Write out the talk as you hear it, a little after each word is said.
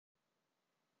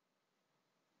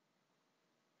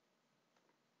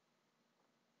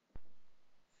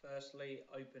Firstly,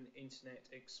 open Internet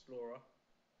Explorer.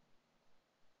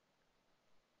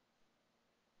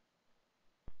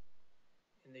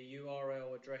 In the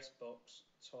URL address box,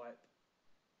 type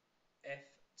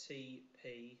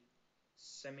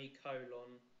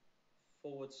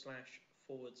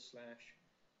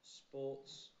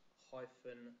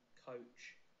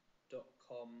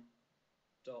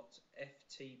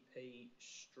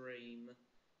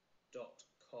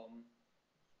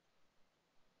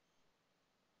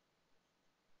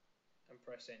and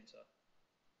press enter.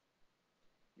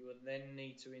 You will then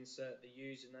need to insert the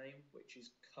username, which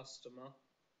is customer,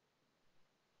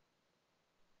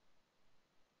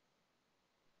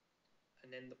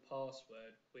 and then the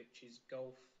password, which is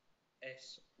Golf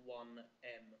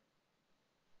S1M.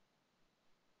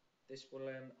 This will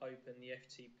then open the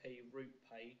FTP root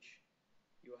page.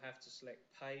 You will have to select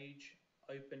Page,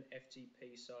 Open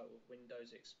FTP site with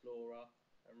Windows Explorer,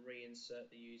 and reinsert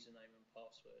the username and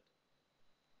password.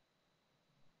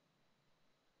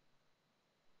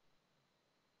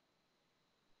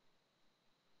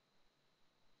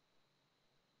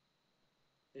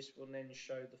 This will then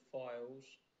show the files.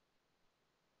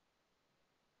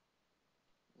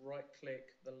 Right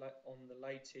click on the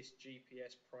latest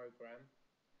GPS program,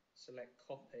 select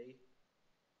Copy,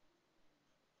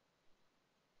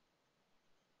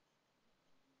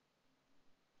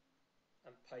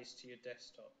 and paste to your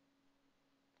desktop.